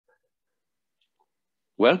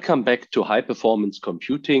Welcome back to High Performance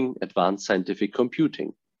Computing, Advanced Scientific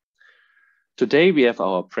Computing. Today we have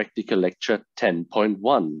our practical lecture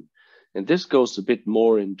 10.1, and this goes a bit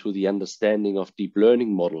more into the understanding of deep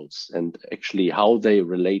learning models and actually how they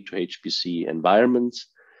relate to HPC environments.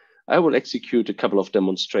 I will execute a couple of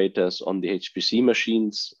demonstrators on the HPC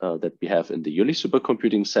machines that we have in the Jülich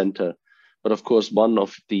Supercomputing Center, but of course one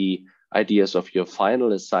of the ideas of your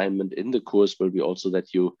final assignment in the course will be also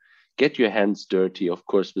that you get your hands dirty, of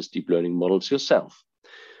course, with deep learning models yourself.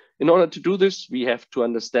 In order to do this, we have to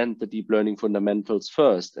understand the deep learning fundamentals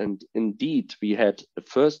first. And indeed, we had the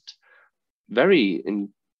first very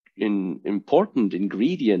important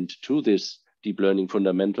ingredient to this deep learning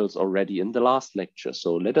fundamentals already in the last lecture.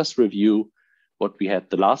 So let us review what we had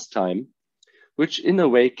the last time, which in a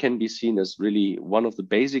way can be seen as really one of the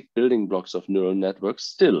basic building blocks of neural networks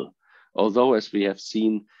still. Although, as we have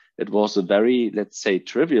seen, it was a very, let's say,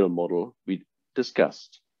 trivial model we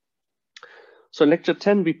discussed. So in lecture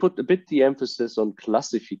 10, we put a bit the emphasis on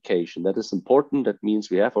classification. That is important. That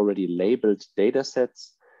means we have already labeled data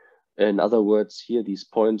sets. In other words, here, these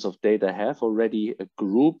points of data have already a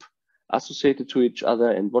group associated to each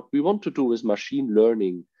other. And what we want to do with machine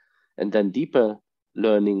learning and then deeper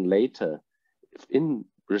learning later in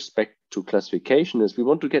respect to classification is we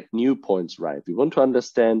want to get new points right. We want to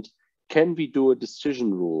understand, can we do a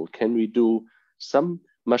decision rule? Can we do some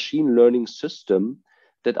machine learning system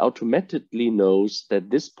that automatically knows that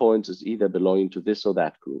this point is either belonging to this or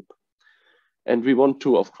that group? And we want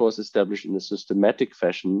to, of course, establish in a systematic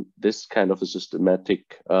fashion this kind of a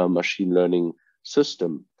systematic machine learning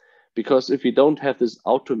system. Because if we don't have this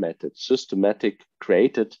automated, systematic,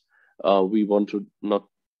 created, we want to not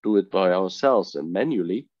do it by ourselves and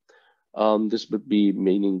manually. This would be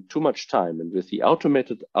meaning too much time. And with the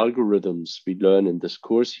automated algorithms we learn in this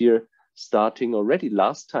course here, starting already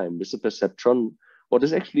last time with the perceptron, what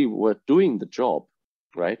is actually worth doing the job,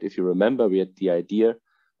 right? If you remember, we had the idea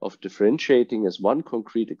of differentiating as one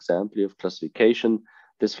concrete example of classification,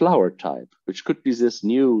 this flower type, which could be this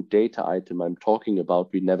new data item I'm talking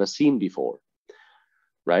about we've never seen before,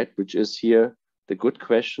 right? Which is here, the good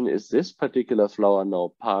question, is this particular flower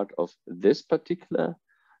now part of this particular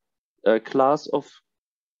class of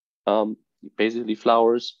basically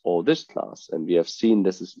flowers or this class? And we have seen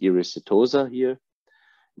this is Iris setosa here.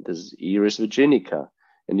 This is Iris virginica.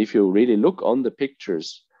 And if you really look on the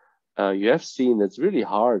pictures, you have seen it's really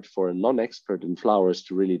hard for a non-expert in flowers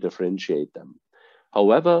to really differentiate them.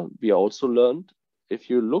 However, we also learned if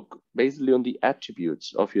you look basically on the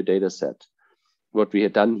attributes of your data set, what we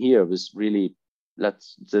had done here was really,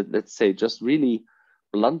 let's say, just really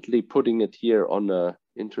bluntly putting it here on a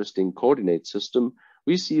interesting coordinate system,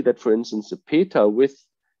 we see that, for instance, the petal width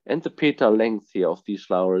and the petal length here of these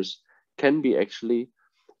flowers can be actually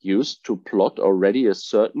used to plot already a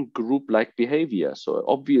certain group-like behavior. So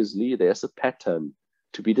obviously there's a pattern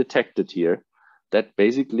to be detected here that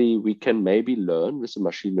basically we can maybe learn with a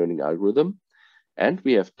machine learning algorithm. And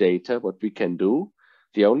we have data, what we can do.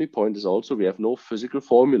 The only point is also we have no physical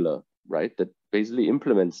formula, right, that basically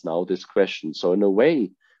implements now this question. So in a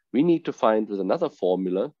way, we need to find with another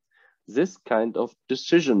formula this kind of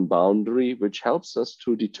decision boundary, which helps us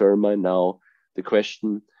to determine now the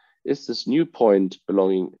question, is this new point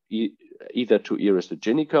belonging either to Iris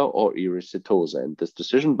virginica or Iris setosa? And this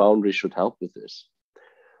decision boundary should help with this.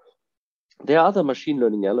 There are other machine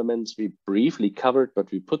learning elements we briefly covered,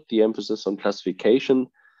 but we put the emphasis on classification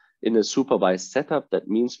in a supervised setup. That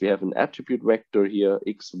means we have an attribute vector here,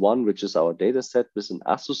 x1, which is our data set with an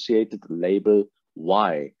associated label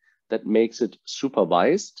y. That makes it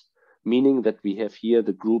supervised, meaning that we have here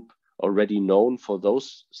the group already known for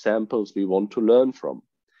those samples we want to learn from.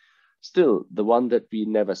 Still, the one that we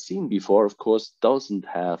never seen before, of course, doesn't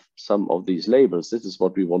have some of these labels. This is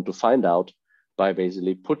what we want to find out by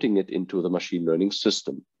basically putting it into the machine learning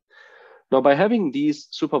system. Now, by having these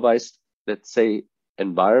supervised, let's say,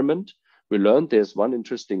 environment, we learned there's one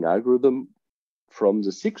interesting algorithm from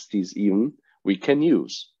the 60s even we can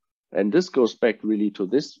use. And this goes back really to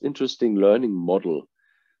this interesting learning model,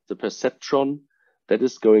 the perceptron, that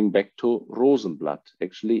is going back to Rosenblatt,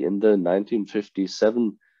 actually in the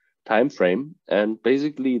 1957 timeframe. And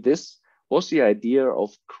basically this was the idea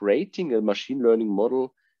of creating a machine learning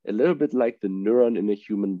model a little bit like the neuron in a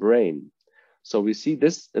human brain. So we see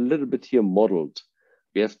this a little bit here modeled.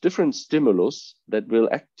 We have different stimulus that will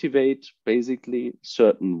activate basically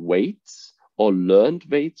certain weights or learned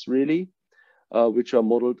weights really, which are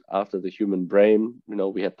modeled after the human brain. You know,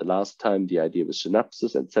 we had the last time the idea with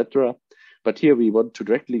synapses, etc. But here we want to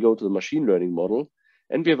directly go to the machine learning model.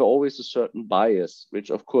 And we have always a certain bias, which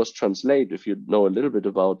of course translate, if you know a little bit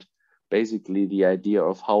about basically the idea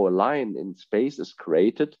of how a line in space is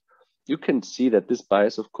created, you can see that this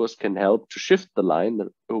bias, of course, can help to shift the line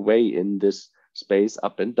away in this space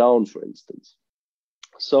up and down, for instance.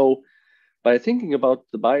 So by thinking about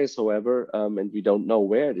the bias, however, and we don't know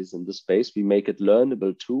where it is in the space, we make it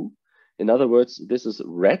learnable too. In other words, this is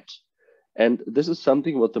red, and this is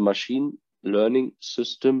something what the machine learning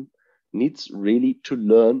system needs really to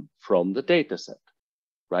learn from the data set,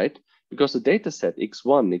 right? Because the data set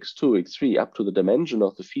x1, x2, x3, up to the dimension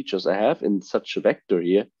of the features I have in such a vector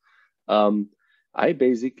here, I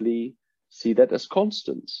basically see that as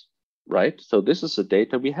constants, right? So this is the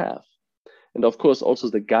data we have. And of course, also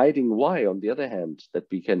the guiding y, on the other hand, that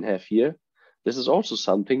we can have here, this is also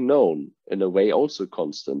something known, in a way also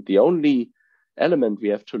constant. The only element we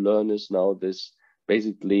have to learn is now this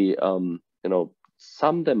basically,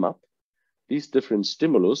 sum them up, these different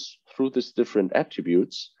stimulus through these different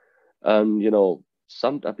attributes,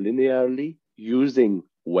 summed up linearly using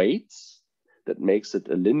weights. That makes it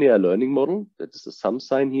a linear learning model. That is the sum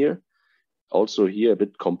sign here. Also here, a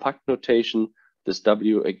bit compact notation. This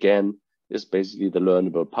W again is basically the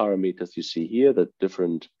learnable parameters you see here, the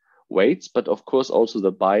different weights, but of course also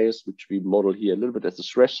the bias, which we model here a little bit as a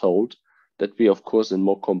threshold, that we of course in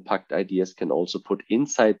more compact ideas can also put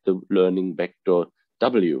inside the learning vector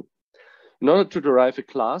W. In order to derive a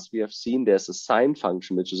class, we have seen there's a sign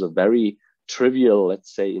function, which is a very trivial,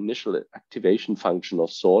 let's say, initial activation function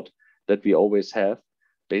of sort that we always have,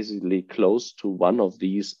 basically close to one of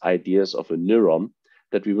these ideas of a neuron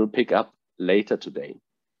that we will pick up later today.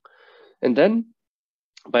 And then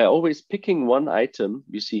by always picking one item,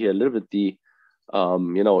 we see here a little bit the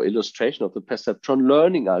illustration of the perceptron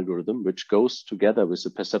learning algorithm, which goes together with the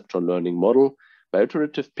perceptron learning model. By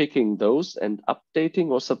iterative picking those and updating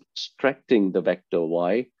or subtracting the vector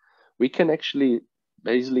y, we can actually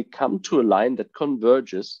basically come to a line that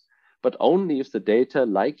converges, but only if the data,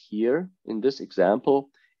 like here in this example,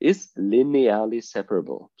 is linearly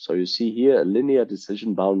separable. So you see here a linear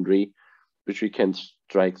decision boundary, which we can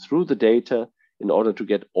strike through the data in order to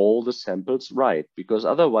get all the samples right, because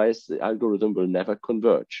otherwise the algorithm will never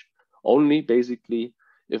converge. Only basically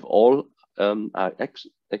if all are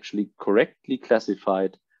actually correctly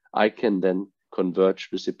classified, I can then converge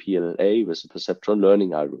with the PLA, with the perceptron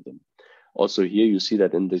learning algorithm. Also here you see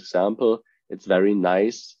that in the example, it's very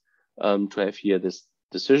nice to have here this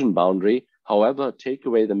decision boundary. However, take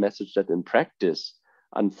away the message that in practice,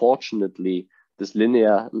 unfortunately, this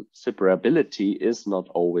linear separability is not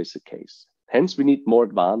always the case. Hence, we need more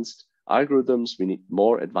advanced algorithms, we need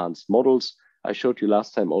more advanced models. I showed you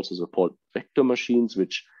last time also support vector machines,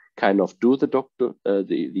 which kind of do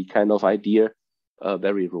the kind of idea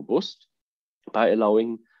very robust by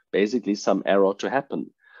allowing basically some error to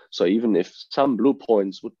happen. So even if some blue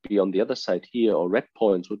points would be on the other side here, or red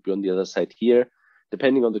points would be on the other side here,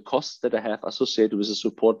 depending on the costs that I have associated with the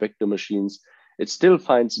support vector machines, it still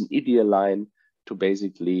finds an ideal line to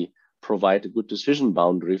basically provide a good decision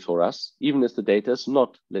boundary for us, even if the data is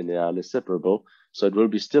not linearly separable. So it will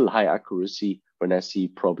be still high accuracy when I see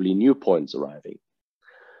probably new points arriving.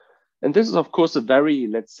 And this is, of course, a very,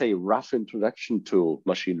 let's say, rough introduction to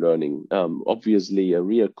machine learning. Obviously, a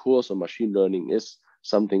real course on machine learning is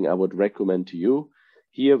something I would recommend to you.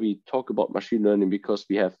 Here we talk about machine learning because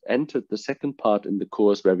we have entered the second part in the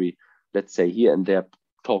course where we, let's say, here and there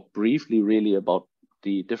talk briefly really about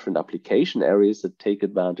the different application areas that take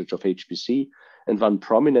advantage of HPC. And one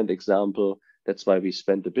prominent example, that's why we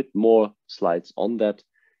spent a bit more slides on that,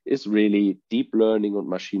 is really deep learning and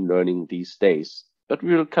machine learning these days. But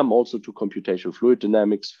we will come also to computational fluid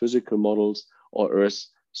dynamics, physical models, or Earth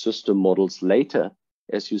system models later,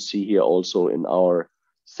 as you see here also in our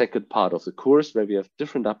second part of the course, where we have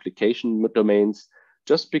different application domains,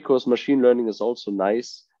 just because machine learning is also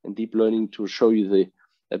nice and deep learning to show you the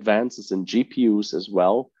advances in GPUs as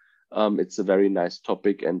well. It's a very nice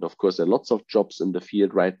topic. And of course, there are lots of jobs in the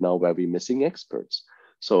field right now where we're missing experts.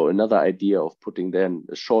 So another idea of putting then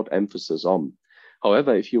a short emphasis on.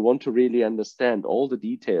 However, if you want to really understand all the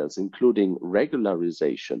details, including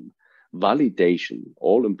regularization, validation,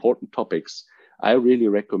 all important topics, I really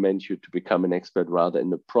recommend you to become an expert rather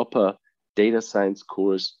in a proper data science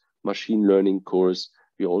course, machine learning course.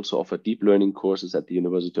 We also offer deep learning courses at the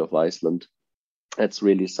University of Iceland. That's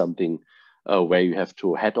really something where you have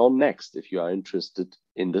to head on next if you are interested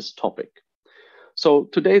in this topic. So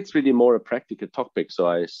today it's really more a practical topic. So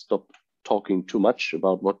I stopped talking too much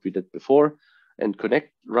about what we did before and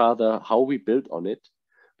connect rather how we built on it.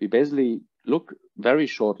 We basically look very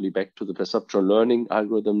shortly back to the perceptron learning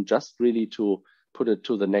algorithm, just really to put it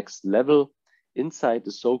to the next level inside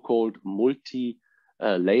the so-called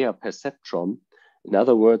multi-layer perceptron. In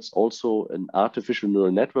other words, also an artificial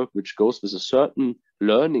neural network, which goes with a certain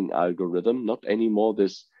learning algorithm, not anymore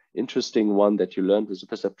this interesting one that you learned with the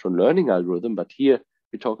perceptron learning algorithm, but here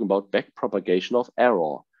we're talking about backpropagation of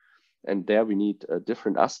error. And there we need a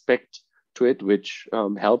different aspect to it, which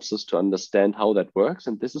helps us to understand how that works.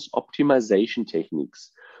 And this is optimization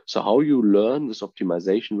techniques. So how you learn this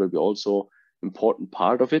optimization will be also an important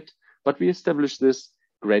part of it. But we establish this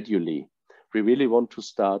gradually. We really want to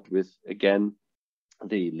start with, again,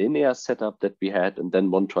 the linear setup that we had, and then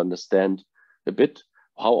want to understand a bit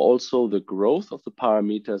how also the growth of the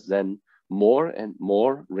parameters then more and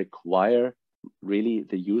more require really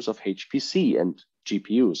the use of HPC and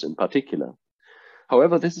GPUs in particular.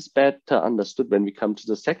 However, this is better understood when we come to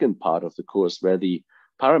the second part of the course, where the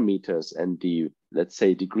parameters and the, let's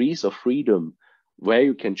say, degrees of freedom where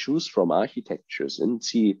you can choose from architectures in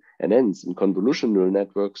CNNs and convolutional neural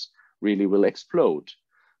networks really will explode.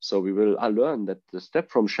 So we will learn that the step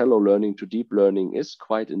from shallow learning to deep learning is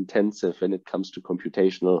quite intensive when it comes to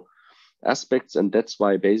computational aspects. And that's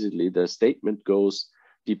why basically the statement goes,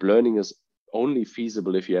 deep learning is only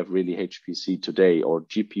feasible if you have really HPC today or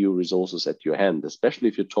GPU resources at your hand, especially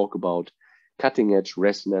if you talk about cutting edge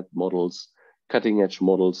ResNet models, cutting edge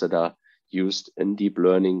models that are used in deep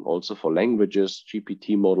learning also for languages,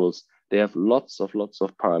 GPT models. They have lots of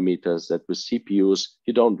parameters that with CPUs,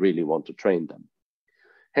 you don't really want to train them.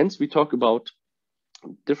 Hence, we talk about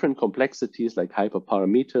different complexities like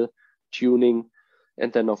hyperparameter tuning,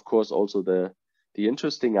 and then of course also the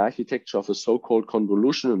interesting architecture of a so-called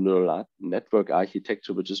convolutional neural network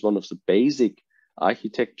architecture, which is one of the basic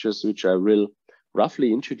architectures which I will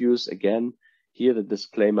roughly introduce. Again, here the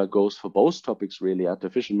disclaimer goes for both topics really,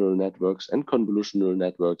 artificial neural networks and convolutional neural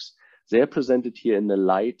networks. They are presented here in the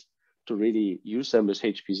light to really use them as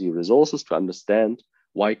HPC resources to understand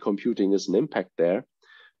why computing is an impact there.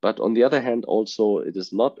 But on the other hand, also, it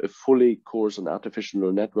is not a fully course on artificial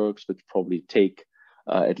neural networks, which probably take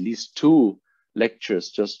at least 2 lectures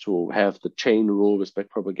just to have the chain rule with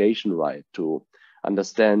backpropagation right, to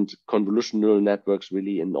understand convolutional neural networks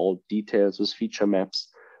really in all details with feature maps.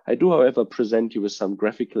 I do, however, present you with some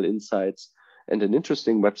graphical insights and an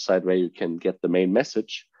interesting website where you can get the main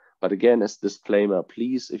message. But again, as disclaimer,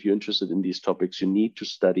 please, if you're interested in these topics, you need to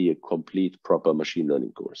study a complete proper machine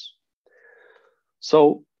learning course.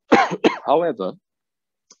 So, however,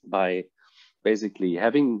 by basically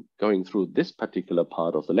going through this particular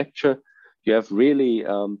part of the lecture, you have really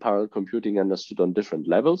parallel computing understood on different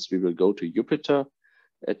levels. We will go to Jupyter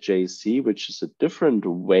at JC, which is a different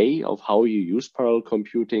way of how you use parallel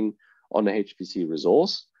computing on a HPC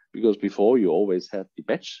resource, because before you always had the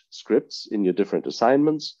batch scripts in your different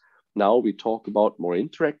assignments. Now we talk about more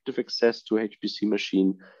interactive access to HPC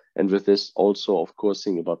machine. And with this also, of course,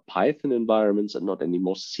 think about Python environments and not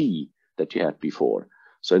anymore C that you had before.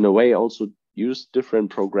 So in a way, also use different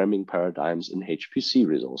programming paradigms in HPC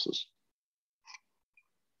resources.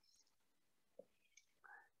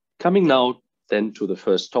 Coming now then to the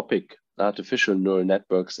first topic, artificial neural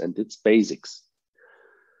networks and its basics.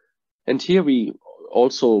 And here we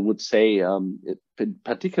also would say, in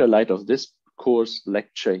particular light of this course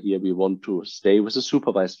lecture here, we want to stay with a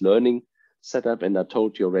supervised learning setup. And I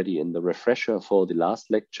told you already in the refresher for the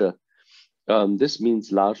last lecture, this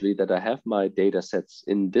means largely that I have my data sets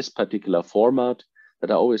in this particular format,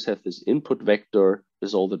 that I always have this input vector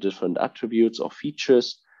with all the different attributes or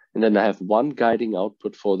features. And then I have one guiding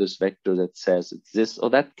output for this vector that says it's this or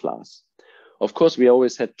that class. Of course, we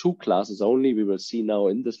always had 2 classes only. We will see now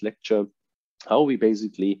in this lecture how we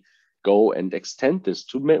basically go and extend this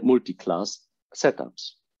to multi-class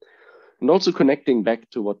setups. And also connecting back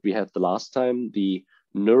to what we had the last time, the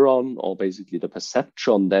neuron, or basically the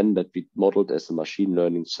perceptron then that we modeled as a machine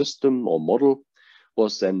learning system or model,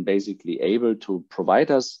 was then basically able to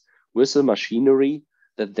provide us with a machinery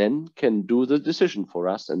that then can do the decision for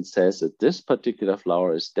us and says that this particular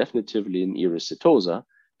flower is definitively an Iris setosa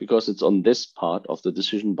because it's on this part of the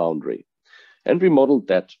decision boundary. And we modeled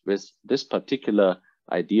that with this particular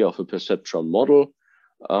idea of a perceptron model,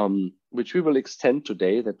 which we will extend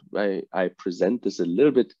today, that I present this a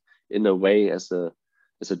little bit in a way as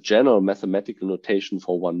a general mathematical notation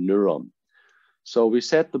for one neuron. So we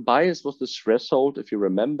said the bias was the threshold, if you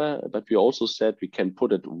remember, but we also said we can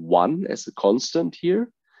put it 1 as a constant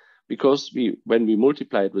here, because when we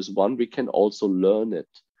multiply it with 1, we can also learn it.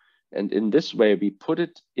 And in this way, we put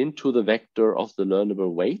it into the vector of the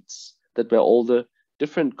learnable weights that were all the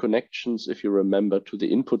different connections, if you remember, to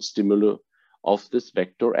the input stimuli of this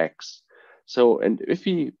vector X. So, and if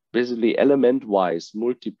we basically element-wise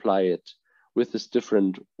multiply it with these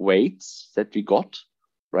different weights that we got,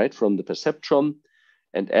 right, from the perceptron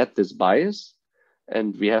and add this bias,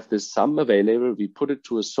 and we have this sum available, we put it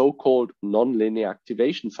to a so-called nonlinear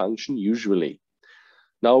activation function usually.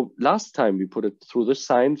 Now, last time we put it through the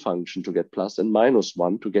sine function to get plus and minus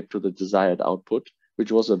 1 to get to the desired output,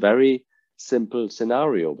 which was a very simple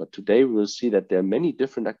scenario. But today we will see that there are many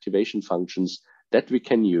different activation functions that we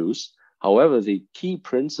can use. However, the key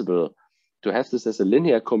principle to have this as a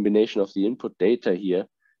linear combination of the input data here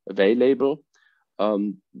available,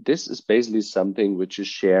 this is basically something which is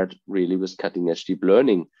shared really with cutting-edge deep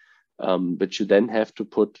learning, but you then have to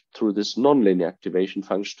put through this nonlinear activation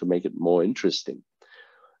function to make it more interesting.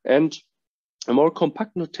 And a more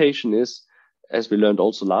compact notation is, as we learned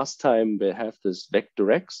also last time, we have this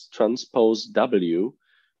vector x transpose w,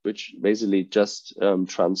 which basically just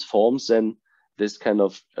transforms then this kind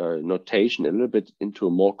of notation a little bit into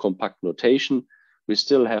a more compact notation. We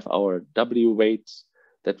still have our w weights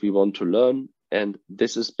that we want to learn. And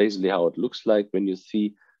this is basically how it looks like when you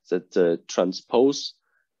see that the transpose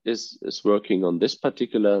is working on this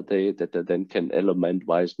particular day, that they then can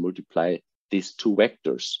element-wise multiply these two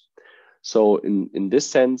vectors. So in this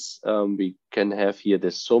sense, we can have here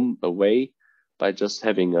the sum away by just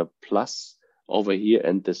having a plus over here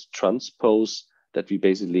and this transpose that we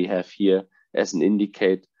basically have here as an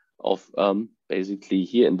indicate of basically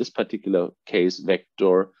here in this particular case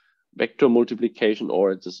vector multiplication,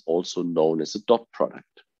 or it is also known as a dot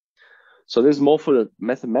product. So there's more for the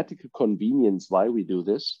mathematical convenience why we do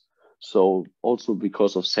this. So also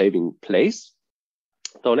because of saving place.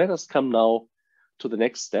 So let us come now to the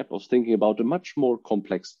next step of thinking about a much more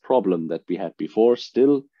complex problem that we had before.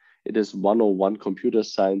 Still, it is 101 computer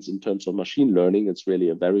science in terms of machine learning. It's really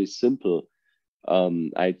a very simple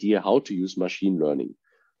idea how to use machine learning.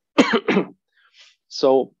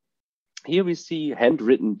 So here we see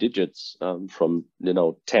handwritten digits from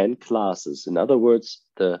 10 classes. In other words,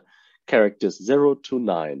 the characters 0 to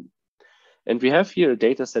 9. And we have here a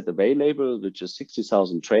data set available, which is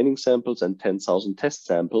 60,000 training samples and 10,000 test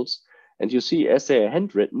samples. And you see, as they are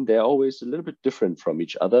handwritten, they're always a little bit different from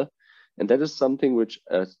each other. And that is something which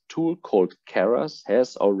a tool called Keras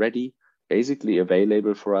has already basically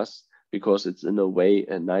available for us, because it's in a way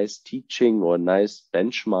a nice teaching or a nice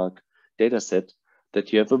benchmark data set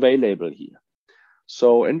that you have available here.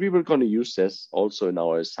 So, and we were going to use this also in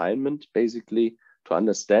our assignment, basically, to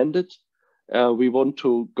understand it. We want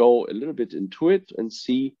to go a little bit into it and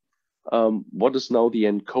see what is now the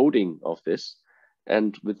encoding of this.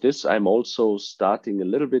 And with this, I'm also starting a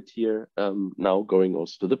little bit here, now going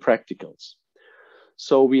also to the practicals.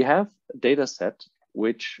 So we have a data set,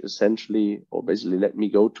 which essentially, or basically, let me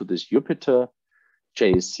go to this Jupyter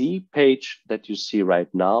JSC page that you see right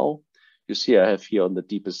now. You see I have here on the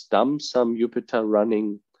deepest dump some Jupyter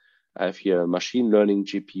running. I have here a machine learning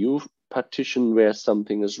GPU partition where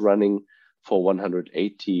something is running for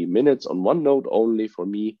 180 minutes on one node only. For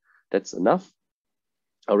me, that's enough.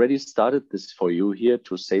 I already started this for you here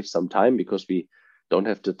to save some time, because we don't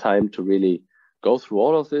have the time to really go through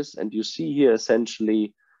all of this. And you see here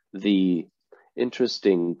essentially the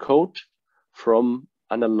interesting code from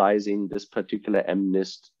analyzing this particular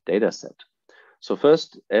MNIST data set. So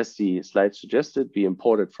first, as the slide suggested, we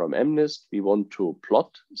imported from MNIST. We want to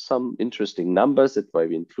plot some interesting numbers. That's why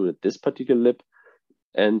we included this particular lib.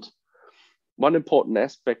 And one important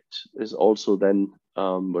aspect is also then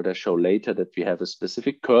what I show later, that we have a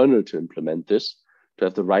specific kernel to implement this, to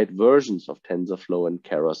have the right versions of TensorFlow and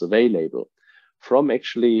Keras available. From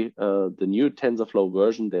actually the new TensorFlow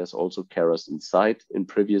version, there's also Keras inside. In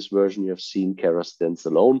previous version, you have seen Keras stands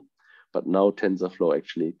alone, but now TensorFlow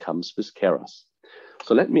actually comes with Keras.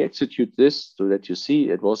 So let me execute this so that you see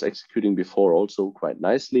it was executing before also quite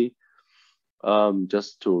nicely.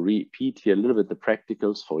 Just to repeat here a little bit the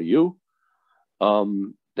practicals for you.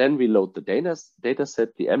 Then we load the data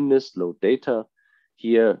set, the MNIST load data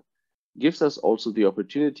here gives us also the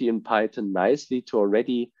opportunity in Python nicely to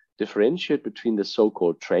already differentiate between the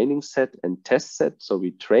so-called training set and test set. So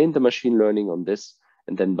we train the machine learning on this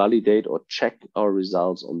and then validate or check our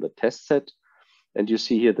results on the test set. And you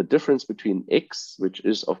see here the difference between X, which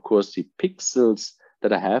is of course the pixels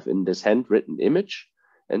that I have in this handwritten image,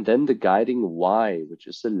 and then the guiding Y, which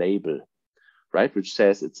is the label, right? Which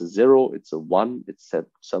says it's a 0, it's a 1, it's set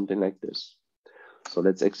something like this. So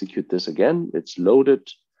let's execute this again. It's loaded.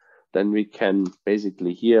 Then we can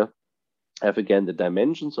basically here have again the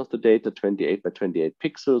dimensions of the data, 28 by 28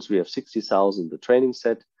 pixels. We have 60,000 the training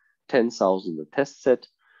set, 10,000 the test set.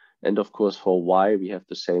 And of course for Y, we have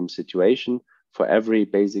the same situation. For every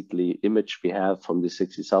basically image we have from the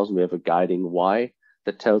 60,000, we have a guiding Y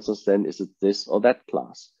that tells us then, is it this or that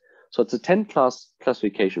class? So it's a 10 class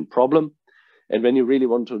classification problem. And when you really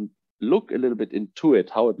want to look a little bit into it,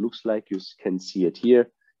 how it looks like, you can see it here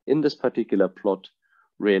in this particular plot,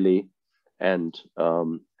 really, and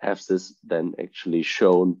have this then actually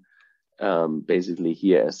shown basically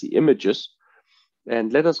here as the images.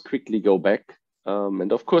 And let us quickly go back.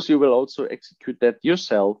 And of course, you will also execute that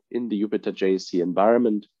yourself in the Jupyter JSC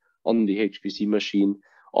environment on the HPC machine.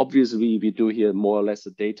 Obviously, we do here more or less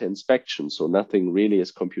a data inspection, so nothing really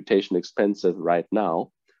is computation expensive right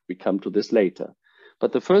now. We come to this later.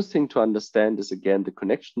 But the first thing to understand is, again, the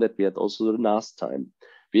connection that we had also the last time.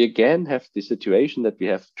 We again have the situation that we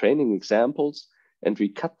have training examples, and we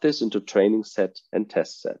cut this into training set and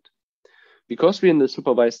test set. Because we're in the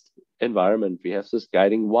supervised environment, we have this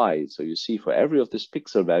guiding Y. So you see for every of these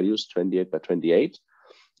pixel values, 28 by 28,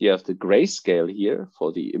 you have the grayscale here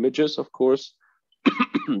for the images, of course,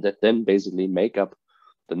 that then basically make up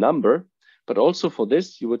the number. But also for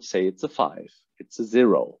this, you would say it's a 5, it's a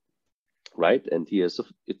 0, right? And here's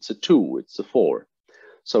it's a 2, it's a 4.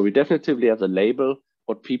 So we definitely have a label,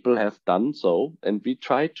 what people have done so, and we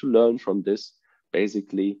try to learn from this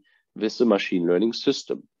basically with the machine learning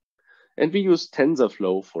system. And we use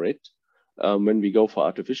TensorFlow for it. When we go for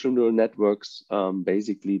artificial neural networks,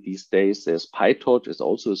 basically these days, there's PyTorch is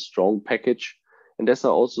also a strong package. And as I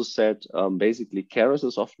also said, basically Keras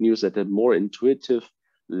is often used as a more intuitive,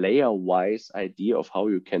 layer-wise idea of how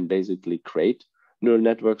you can basically create neural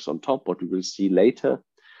networks on top, what we will see later.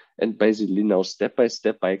 And basically now step by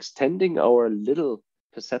step, by extending our little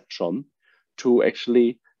perceptron to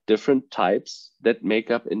actually different types that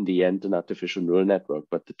make up in the end an artificial neural network.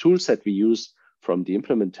 But the tool set we use from the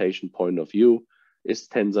implementation point of view is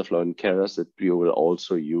TensorFlow and Keras that you will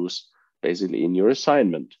also use basically in your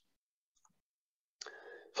assignment.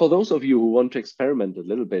 For those of you who want to experiment a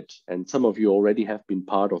little bit, and some of you already have been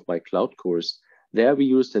part of my cloud course, there we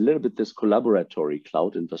used a little bit this collaboratory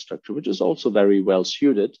cloud infrastructure, which is also very well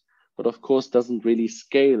suited, but of course doesn't really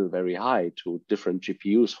scale very high to different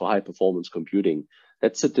GPUs for high performance computing.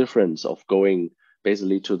 That's the difference of going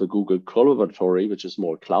basically to the Google Collaboratory, which is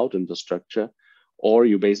more cloud infrastructure, or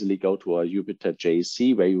you basically go to a Jupyter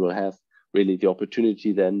JSC, where you will have really the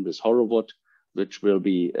opportunity then with Horowot, which will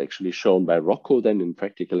be actually shown by Rocco then in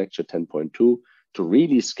Practical Lecture 10.2, to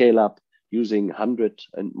really scale up using 100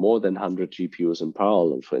 and more than 100 GPUs in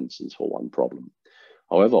parallel, for instance, for one problem.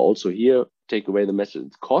 However, also here, take away the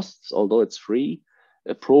method costs, although it's free.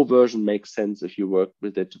 A pro version makes sense if you work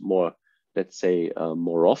with it more, let's say,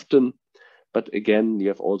 more often. But again, you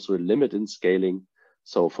have also a limit in scaling.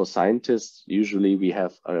 So for scientists, usually we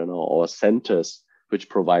have, I don't know, our centers, which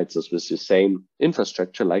provides us with the same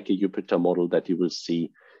infrastructure like a Jupyter model that you will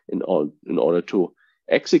see in order to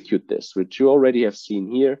execute this, which you already have seen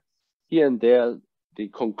here. Here and there, the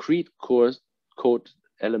concrete code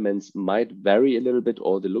elements might vary a little bit,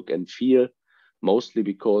 or the look and feel, mostly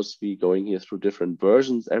because we're going here through different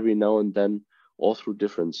versions every now and then, or through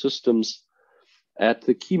different systems. And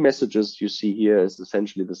the key messages you see here is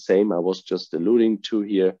essentially the same I was just alluding to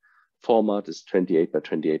here. Format is 28 by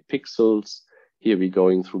 28 pixels. Here we're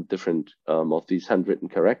going through different of these handwritten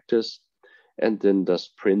characters, and then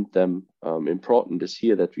just print them. Important is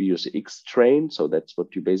here that we use X-train, so that's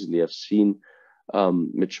what you basically have seen,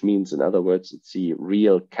 which means, in other words, it's the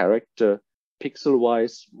real character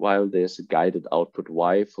pixel-wise, while there's a guided output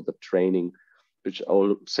Y for the training, which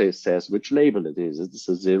also says which label it is. It's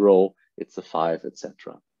a 0, it's a 5,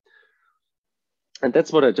 etc. And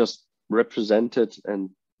that's what I just represented and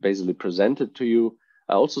basically presented to you.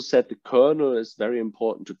 I also said the kernel is very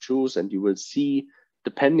important to choose, and you will see,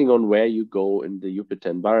 depending on where you go in the Jupyter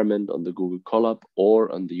environment, on the Google Colab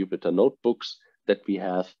or on the Jupyter notebooks that we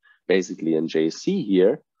have basically in JSC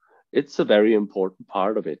here, it's a very important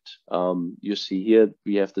part of it. You see here,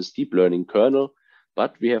 we have this deep learning kernel,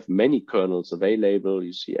 but we have many kernels available.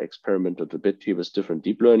 You see, I experimented a bit here with different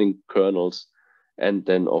deep learning kernels. And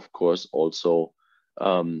then, of course, also,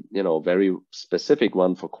 very specific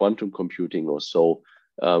one for quantum computing or so,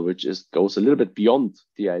 which goes a little bit beyond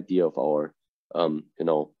the idea of our,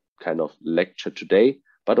 kind of lecture today,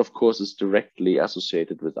 but of course is directly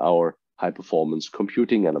associated with our high performance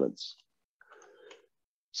computing elements.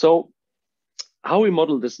 So how we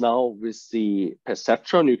model this now with the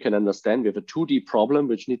perceptron, you can understand we have a 2D problem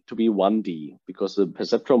which needs to be 1D, because the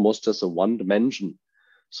perceptron was just a one dimension.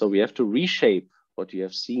 So we have to reshape what you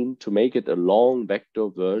have seen to make it a long vector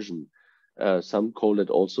version. Some call it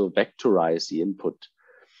also vectorize the input.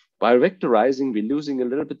 By vectorizing, we're losing a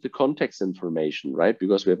little bit the context information, right?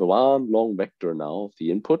 Because we have a one long vector now of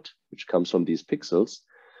the input, which comes from these pixels.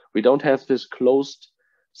 We don't have this closed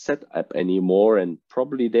setup anymore. And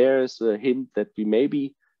probably there's a hint that we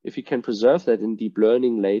maybe if we can preserve that in deep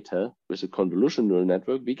learning later with a convolutional neural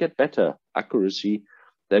network, we get better accuracy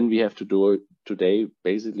than we have to do today,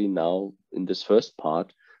 basically now in this first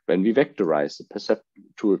part, when we vectorize the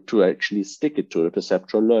to actually stick it to a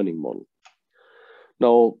perceptual learning model.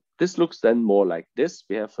 Now, this looks then more like this.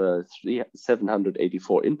 We have a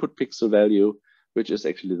 784 input pixel value, which is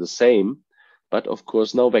actually the same, but of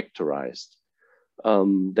course now vectorized.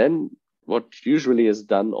 Then what usually is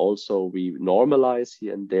done also, we normalize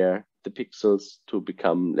here and there the pixels to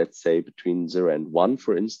become, let's say, between 0 and 1,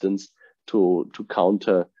 for instance, to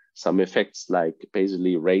counter some effects like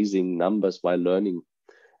basically raising numbers while learning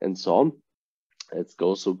and so on. It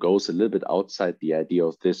also goes a little bit outside the idea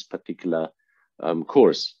of this particular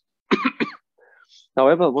course.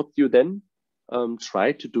 However, what you then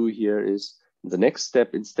try to do here is the next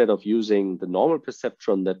step, instead of using the normal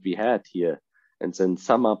perceptron that we had here and then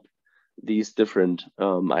sum up these different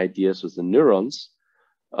ideas with the neurons,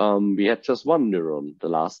 we had just one neuron the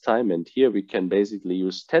last time, and here we can basically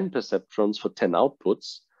use 10 perceptrons for 10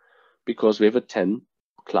 outputs because we have a 10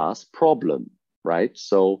 class problem, right?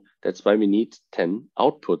 So that's why we need 10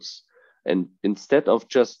 outputs. And instead of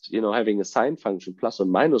just having a sign function plus or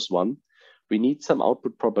minus 1, we need some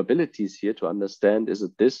output probabilities here to understand, is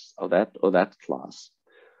it this or that class?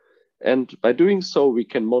 And by doing so, we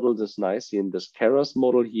can model this nicely in this Keras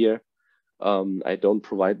model here. I don't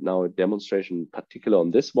provide now a demonstration in particular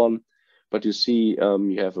on this one, but you see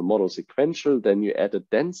you have a model sequential, then you add a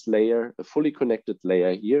dense layer, a fully connected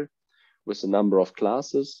layer here with a number of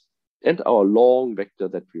classes and our long vector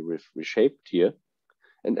that we reshaped here,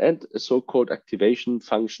 and add a so-called activation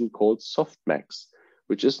function called softmax,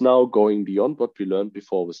 which is now going beyond what we learned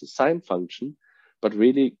before with the sign function, but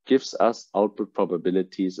really gives us output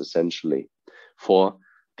probabilities essentially for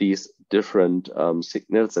these different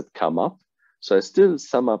signals that come up. So I still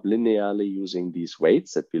sum up linearly using these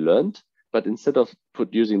weights that we learned, but instead of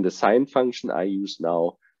using the sign function, I use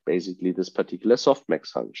now basically this particular softmax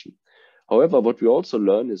function. However, what we also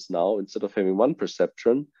learn is now, instead of having one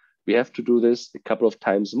perceptron, we have to do this a couple of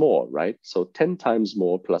times more, right? So 10 times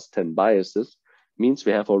more plus 10 biases means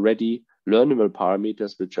we have already learnable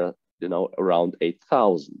parameters which are around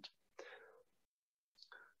 8,000.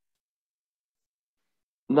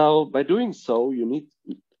 Now, by doing so, you need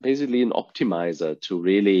basically an optimizer to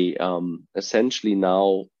really essentially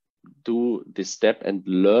now do this step and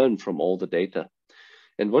learn from all the data.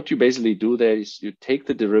 And what you basically do there is you take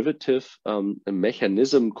the derivative, a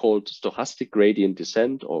mechanism called stochastic gradient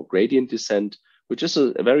descent or gradient descent, which is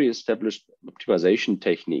a very established optimization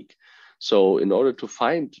technique. So in order to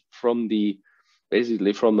find from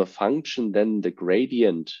basically from a function, then the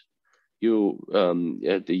gradient,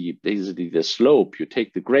 basically the slope, you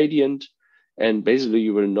take the gradient, and basically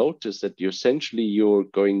you will notice that you're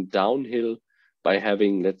going downhill by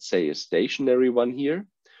having, let's say, a stationary one here,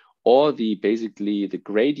 or basically the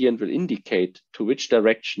gradient will indicate to which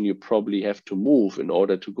direction you probably have to move in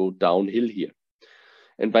order to go downhill here.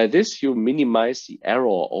 And by this, you minimize the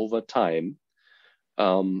error over time.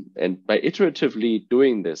 And by iteratively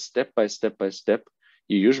doing this step by step by step,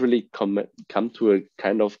 you usually come to a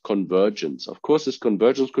kind of convergence. Of course, this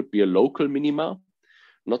convergence could be a local minima,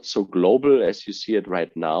 not so global as you see it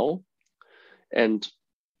right now. And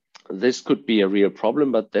this could be a real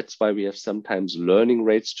problem, but that's why we have sometimes learning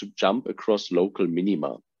rates to jump across local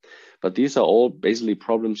minima. But these are all basically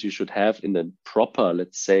problems you should have in a proper,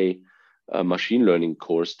 let's say, machine learning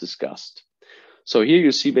course discussed. So here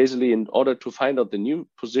you see basically in order to find out the new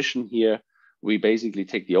position here, we basically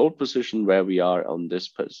take the old position where we are on this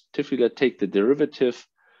particular, take the derivative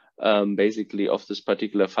basically of this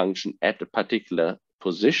particular function at a particular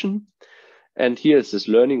position. And here is this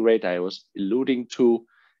learning rate I was alluding to.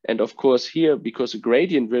 And of course here, because a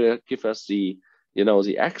gradient will give us the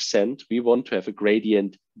accent, we want to have a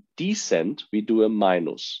gradient descent, we do a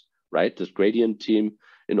minus, right? This gradient team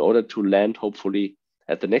in order to land hopefully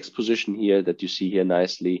at the next position here that you see here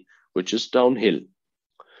nicely, which is downhill.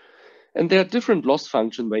 And there are different loss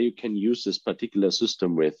functions where you can use this particular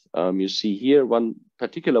system with. You see here one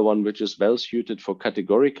particular one, which is well suited for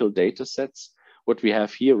categorical data sets. What we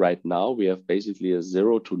have here right now, we have basically a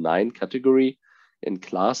 0 to 9 category in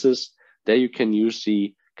classes. There you can use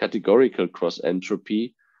the categorical cross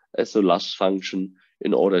entropy as a loss function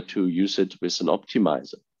in order to use it with an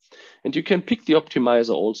optimizer. And you can pick the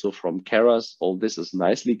optimizer also from Keras. All this is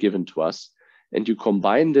nicely given to us. And you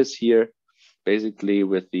combine this here basically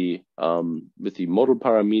with the model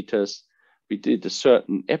parameters. We did a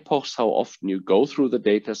certain epochs, how often you go through the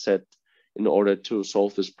data set in order to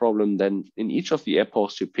solve this problem. Then in each of the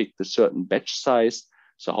epochs, you pick the certain batch size.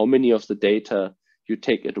 So how many of the data you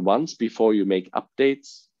take at once before you make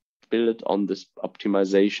updates built on this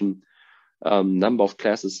optimization. Number of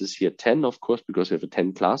classes is here 10, of course, because we have a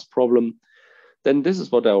 10 class problem. Then this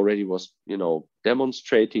is what I already was,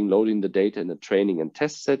 demonstrating, loading the data in a training and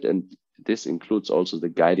test set. And this includes also the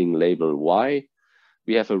guiding label Y.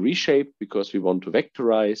 We have a reshape because we want to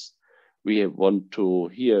vectorize. We want to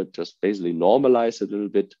here just basically normalize a little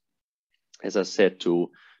bit, as I said, to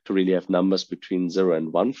really have numbers between 0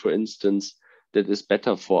 and 1, for instance. That is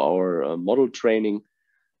better for our model training.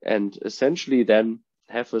 And essentially then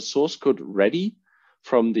have a source code ready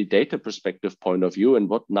from the data perspective point of view. And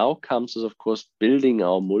what now comes is, of course, building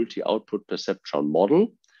our multi-output perceptron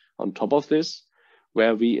model on top of this,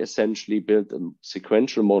 where we essentially build a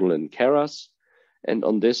sequential model in Keras. And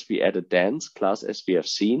on this, we add a dance class, as we have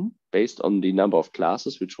seen, based on the number of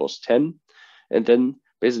classes, which was 10. And then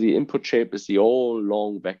basically input shape is the all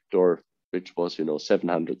long vector, which was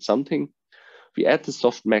 700 something. We add the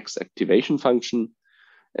softmax activation function.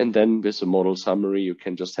 And then with a model summary, you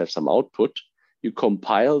can just have some output. You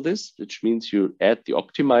compile this, which means you add the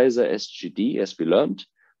optimizer SGD, as we learned,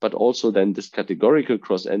 but also then this categorical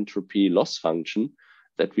cross entropy loss function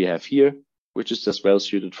that we have here, which is just well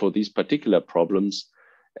suited for these particular problems.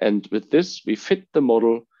 And with this, we fit the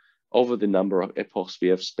model over the number of epochs we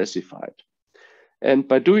have specified. And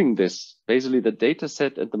by doing this, basically the data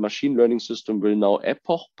set and the machine learning system will now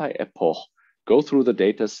epoch by epoch go through the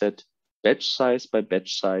data set, batch size by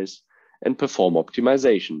batch size, and perform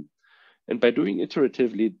optimization. And by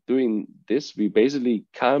iteratively doing this, we basically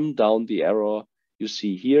calm down the error you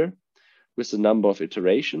see here with the number of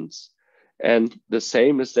iterations. And the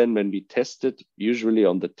same is then when we test it, usually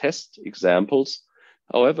on the test examples.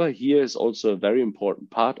 However, here is also a very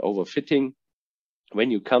important part, overfitting.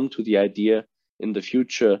 When you come to the idea in the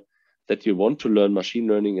future that you want to learn machine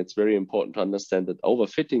learning, it's very important to understand that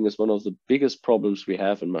overfitting is one of the biggest problems we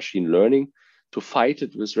have in machine learning. To fight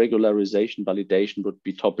it with regularization, validation would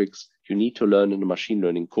be topics you need to learn in a machine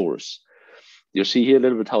learning course. You see here a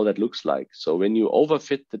little bit how that looks like. So when you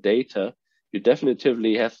overfit the data, you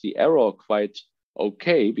definitively have the error quite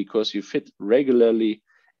okay because you fit regularly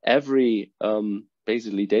every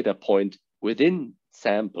basically data point within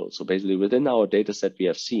samples. So basically within our data set we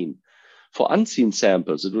have seen. For unseen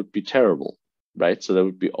samples, it would be terrible, right? So that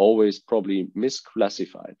would be always probably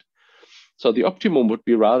misclassified. So the optimum would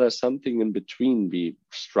be rather something in between we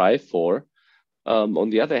strive for. On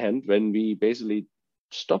the other hand, when we basically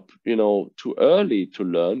stop, too early to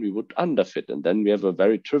learn, we would underfit. And then we have a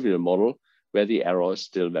very trivial model where the error is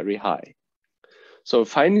still very high. So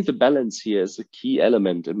finding the balance here is a key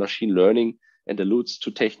element in machine learning and alludes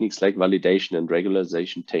to techniques like validation and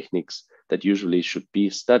regularization techniques that usually should be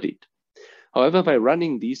studied. However, by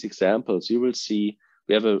running these examples, you will see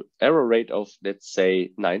we have an error rate of, let's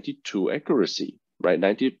say, 92 accuracy, right?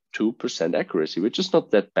 92% accuracy, which is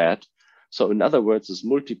not that bad. So in other words, this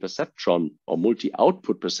multi-perceptron or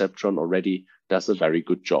multi-output perceptron already does a very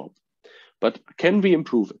good job. But can we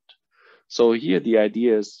improve it? So here the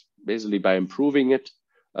idea is basically by improving it,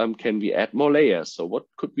 can we add more layers? So what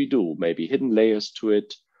could we do? Maybe hidden layers to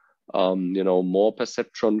it, more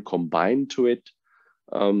perceptron combined to it,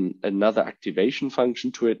 another activation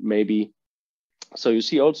function to it maybe. So you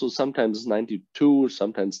see also sometimes 92,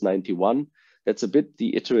 sometimes 91. That's a bit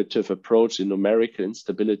the iterative approach in numerical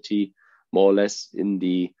instability, more or less in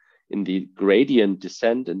the gradient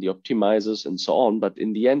descent and the optimizers and so on. But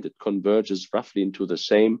in the end, it converges roughly into the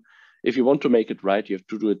same. If you want to make it right, you have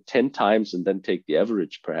to do it 10 times and then take the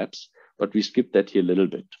average perhaps, but we skip that here a little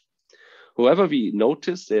bit. However, we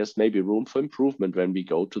notice there's maybe room for improvement when we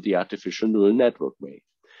go to the artificial neural network way,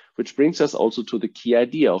 which brings us also to the key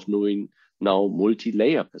idea of knowing now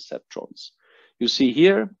multi-layer perceptrons. You see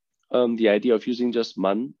here the idea of using just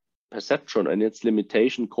one perceptron and its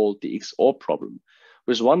limitation called the XOR problem.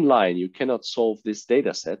 With one line, you cannot solve this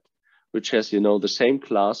data set, which has the same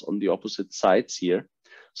class on the opposite sides here.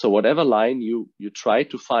 So whatever line you try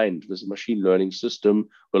to find with a machine learning system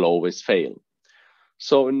will always fail.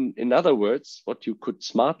 So in other words, what you could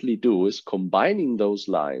smartly do is combining those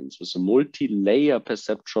lines with a multi-layer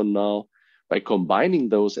perceptron now, by combining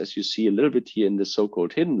those, as you see a little bit here in the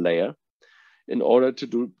so-called hidden layer, in order to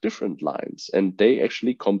do different lines, and they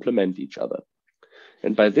actually complement each other.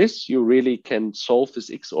 And by this, you really can solve this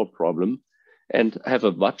XOR problem and have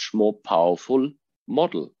a much more powerful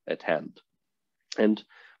model at hand. And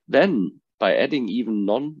then by adding even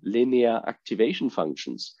non-linear activation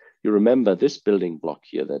functions, you remember this building block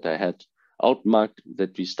here that I had outmarked,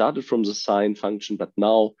 that we started from the sine function, but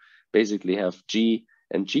now basically have G,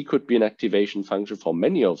 and G could be an activation function for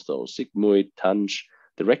many of those. Sigmoid, tanh,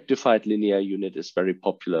 the rectified linear unit is very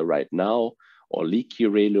popular right now, or leaky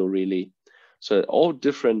relu really. So all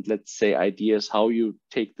different, let's say, ideas how you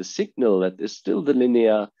take the signal that is still the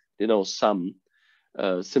linear, sum,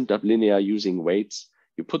 summed up linear using weights.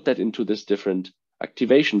 You put that into this different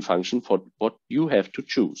activation function for what you have to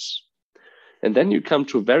choose. And then you come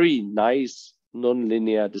to very nice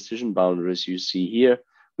nonlinear decision boundaries you see here,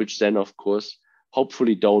 which then, of course,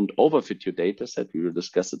 hopefully don't overfit your data set. We will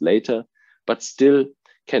discuss it later, but still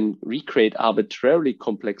can recreate arbitrarily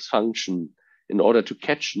complex function in order to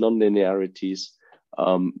catch nonlinearities,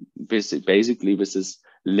 basically with this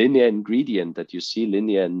linear ingredient that you see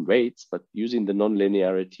linear in weights, but using the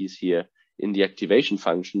nonlinearities here in the activation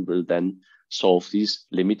function will then solve these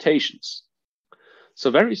limitations. So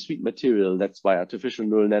very sweet material. That's why artificial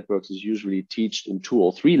neural networks is usually taught in 2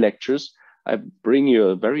 or 3 lectures. I bring you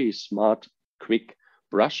a very smart, quick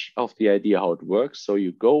brush of the idea how it works. So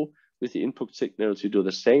you go with the input signals, you do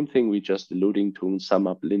the same thing we just alluding to, sum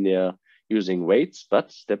up linear using weights, but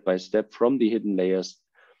step by step from the hidden layers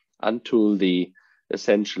until the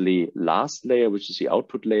essentially last layer, which is the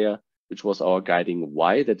output layer, which was our guiding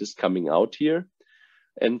Y that is coming out here.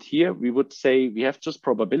 And here we would say we have just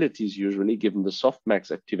probabilities usually given the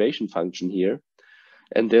softmax activation function here.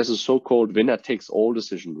 And there's a so-called winner takes all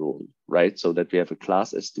decision rule, right? So that we have a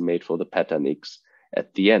class estimate for the pattern X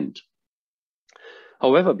at the end.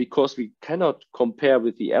 However, because we cannot compare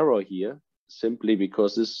with the error here, simply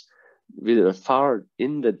because this with far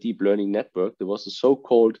in the deep learning network, there was a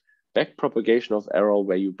so-called backpropagation of error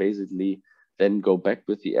where you basically then go back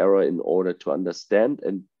with the error in order to understand,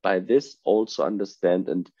 and by this also understand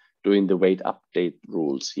and doing the weight update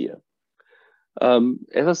rules here.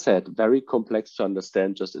 As I said, very complex to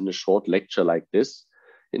understand just in a short lecture like this.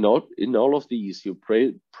 In all of these, you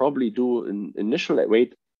probably do an initial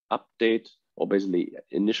weight update or basically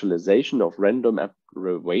initialization of random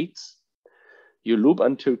weights. You loop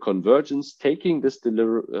until convergence, taking this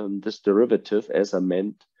derivative as I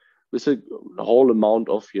meant with a whole amount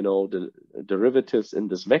of, the derivatives in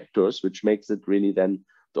this vectors, which makes it really then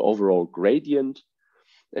the overall gradient.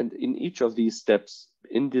 And in each of these steps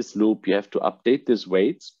in this loop, you have to update these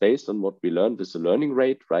weights based on what we learned with the learning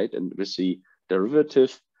rate, right? And with the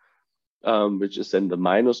derivative, which is then the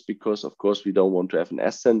minus, because of course we don't want to have an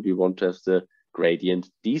ascent, we want to have the gradient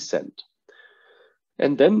descent.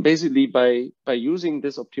 And then basically by using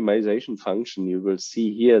this optimization function, you will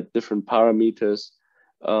see here different parameters.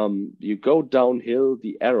 You go downhill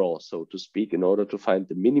the error, so to speak, in order to find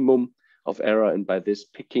the minimum of error. And by this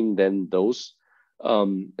picking then those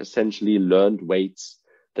essentially learned weights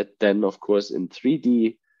that then, of course, in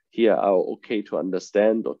 3D here are okay to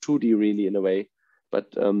understand, or 2D really in a way.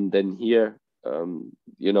 But then here,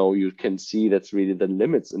 you can see that's really the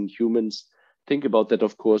limits. And humans think about that,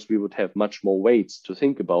 of course, we would have much more weights to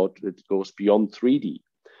think about. It goes beyond 3D.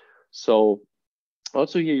 So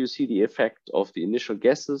also here you see the effect of the initial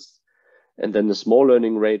guesses, and then the small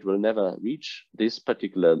learning rate will never reach this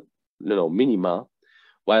particular minima,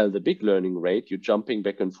 while the big learning rate, you jumping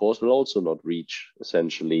back and forth, will also not reach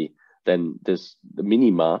essentially then the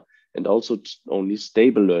minima, and also only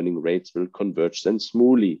stable learning rates will converge then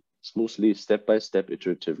smoothly, step by step,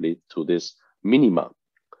 iteratively to this minima.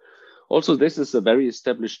 Also, this is a very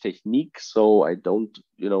established technique, so I don't,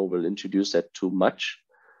 will introduce that too much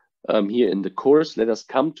here in the course. Let us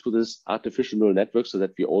come to this artificial neural network so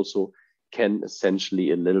that we also can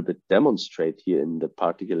essentially a little bit demonstrate here in the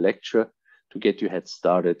particular lecture to get your head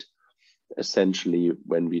started, essentially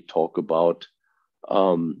when we talk about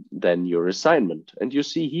then your assignment. And you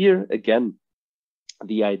see here again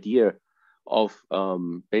the idea of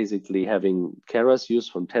basically having Keras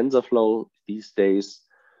used from TensorFlow these days.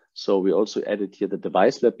 So we also added here the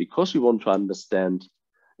device lab because we want to understand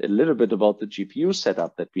a little bit about the GPU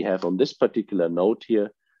setup that we have on this particular node here,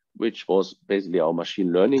 which was basically our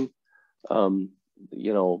machine learning,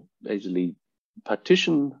 basically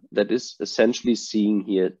partition that is essentially seeing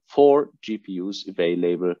here 4 GPUs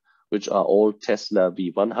available, which are all Tesla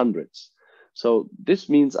V100s. So this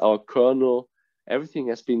means our kernel, everything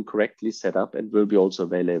has been correctly set up and will be also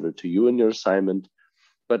available to you in your assignment.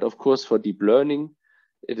 But of course, for deep learning,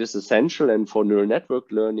 it is essential, and for neural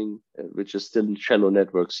network learning, which is still in shallow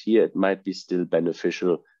networks here, it might be still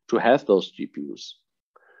beneficial to have those GPUs.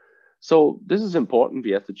 So this is important,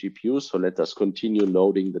 we have the GPUs, so let us continue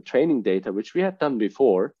loading the training data, which we had done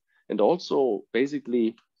before. And also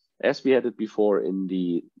basically, as we had it before in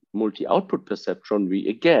the multi-output perceptron, we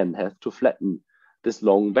again have to flatten this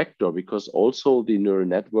long vector because also the neural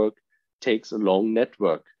network takes a long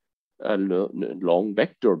network, a long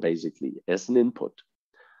vector basically as an input.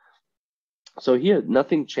 So here,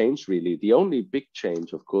 nothing changed really. The only big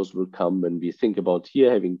change, of course, will come when we think about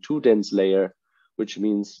here having 2 dense layer which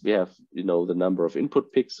means we have, the number of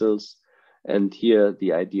input pixels, and here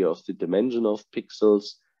the idea of the dimension of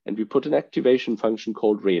pixels, and we put an activation function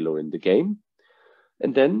called relo in the game.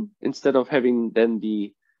 And then instead of having then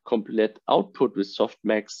the complete output with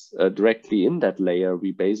softmax directly in that layer,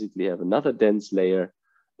 we basically have another dense layer,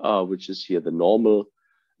 which is here the normal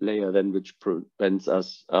layer, then, which prevents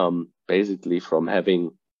us basically from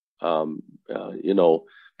having,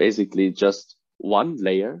 basically just one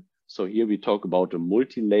layer. So here we talk about a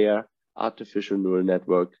multi-layer artificial neural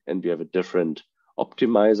network, and we have a different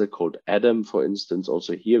optimizer called Adam, for instance.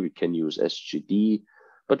 Also here we can use SGD,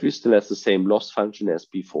 but we still have the same loss function as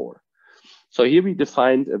before. So here we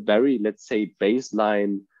defined a very, let's say,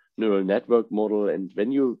 baseline neural network model. And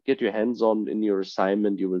when you get your hands on in your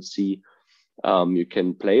assignment, you will see you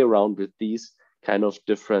can play around with these kind of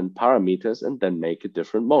different parameters and then make a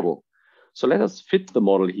different model. So let us fit the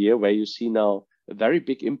model here, where you see now a very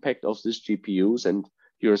big impact of these GPUs, and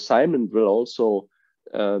your assignment will also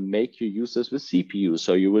make you use this with CPU.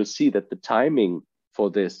 So you will see that the timing for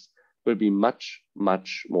this will be much,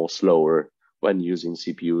 much more slower when using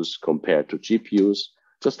CPUs compared to GPUs.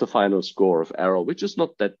 Just a final score of error, which is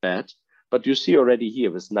not that bad, but you see already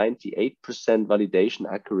here with 98%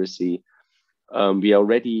 validation accuracy, we are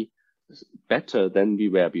already better than we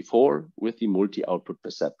were before with the multi-output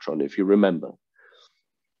perceptron, if you remember.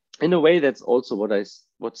 In a way, that's also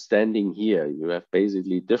what's standing here. You have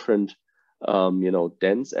basically different,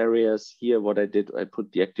 dense areas here. What I did, I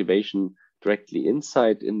put the activation directly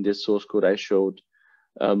inside in this source code I showed,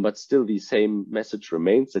 but still the same message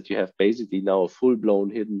remains, that you have basically now a full-blown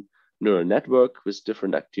hidden neural network with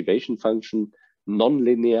different activation function,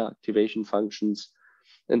 non-linear activation functions.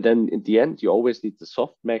 And then in the end, you always need the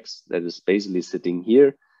softmax that is basically sitting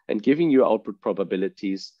here and giving you output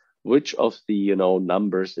probabilities, which of the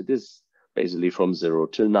numbers it is, basically from 0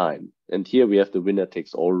 till 9. And here we have the winner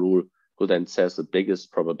takes all rule, who then says the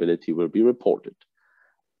biggest probability will be reported.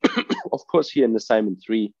 Of course, here in assignment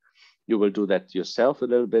 3, you will do that yourself a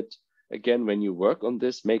little bit. Again, when you work on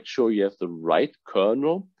this, make sure you have the right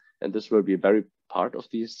kernel. And this will be a very part of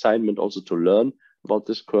the assignment also, to learn about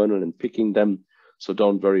this kernel and picking them. So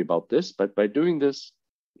don't worry about this. But by doing this,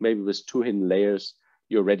 maybe with 2 hidden layers,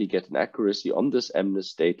 you already get an accuracy on this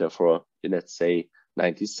MNIST data for, let's say,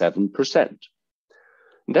 97%. And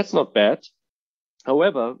that's not bad.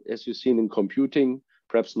 However, as you've seen in computing,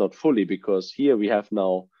 perhaps not fully, because here we have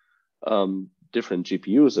now different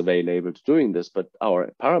GPUs available to doing this, but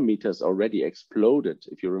our parameters already exploded.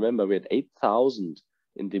 If you remember, we had 8,000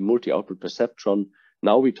 in the multi-output perceptron.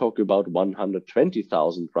 Now we talk about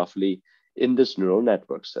 120,000 roughly in this neural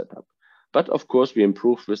network setup. But of course, we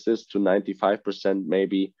improved with this to 95%,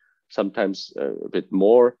 maybe sometimes a bit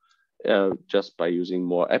more, just by using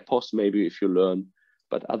more EPOS, maybe, if you learn.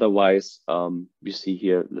 But otherwise, we see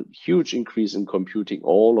here a huge increase in computing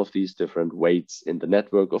all of these different weights in the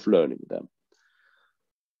network of learning them.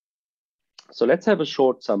 So let's have a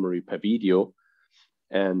short summary per video.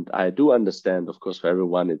 And I do understand, of course, for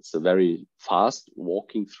everyone, it's a very fast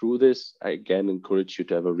walking through this. I again encourage you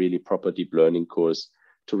to have a really proper deep learning course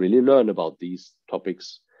to really learn about these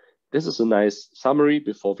topics. This is a nice summary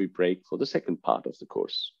before we break for the second part of the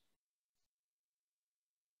course.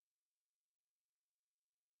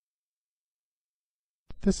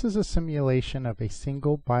 This is a simulation of a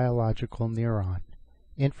single biological neuron.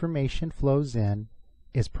 Information flows in,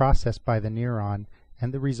 is processed by the neuron,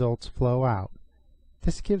 and the results flow out.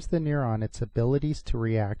 This gives the neuron its abilities to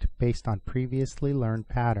react based on previously learned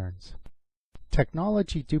patterns.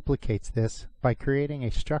 Technology duplicates this by creating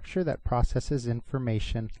a structure that processes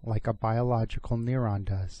information like a biological neuron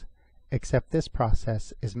does, except this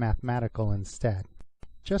process is mathematical instead.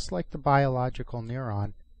 Just like the biological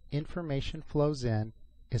neuron, information flows in,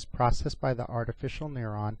 is processed by the artificial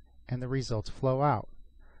neuron, and the results flow out.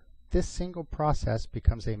 This single process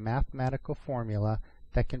becomes a mathematical formula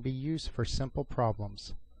that can be used for simple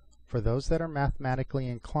problems. For those that are mathematically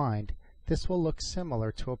inclined, this will look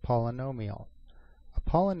similar to a polynomial. A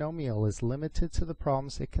polynomial is limited to the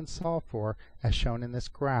problems it can solve for, as shown in this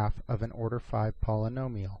graph of an order 5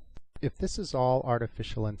 polynomial. If this is all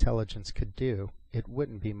artificial intelligence could do, it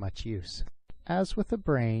wouldn't be much use. As with the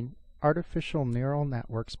brain, artificial neural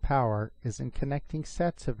networks' power is in connecting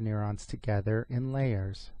sets of neurons together in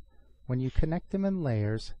layers. When you connect them in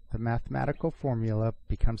layers, the mathematical formula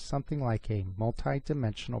becomes something like a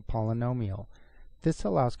multi-dimensional polynomial. This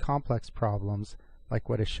allows complex problems, like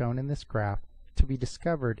what is shown in this graph, to be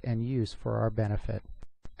discovered and used for our benefit.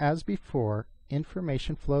 As before,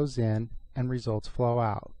 information flows in and results flow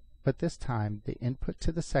out, but this time the input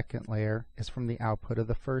to the second layer is from the output of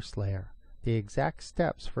the first layer. The exact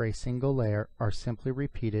steps for a single layer are simply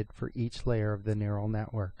repeated for each layer of the neural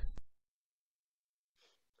network.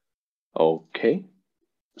 Okay,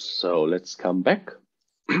 so let's come back.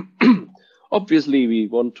 Obviously, we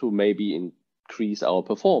want to maybe increase our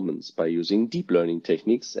performance by using deep learning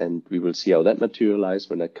techniques, and we will see how that materializes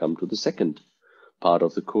when I come to the second part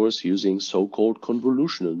of the course using so-called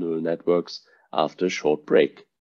convolutional neural networks after a short break.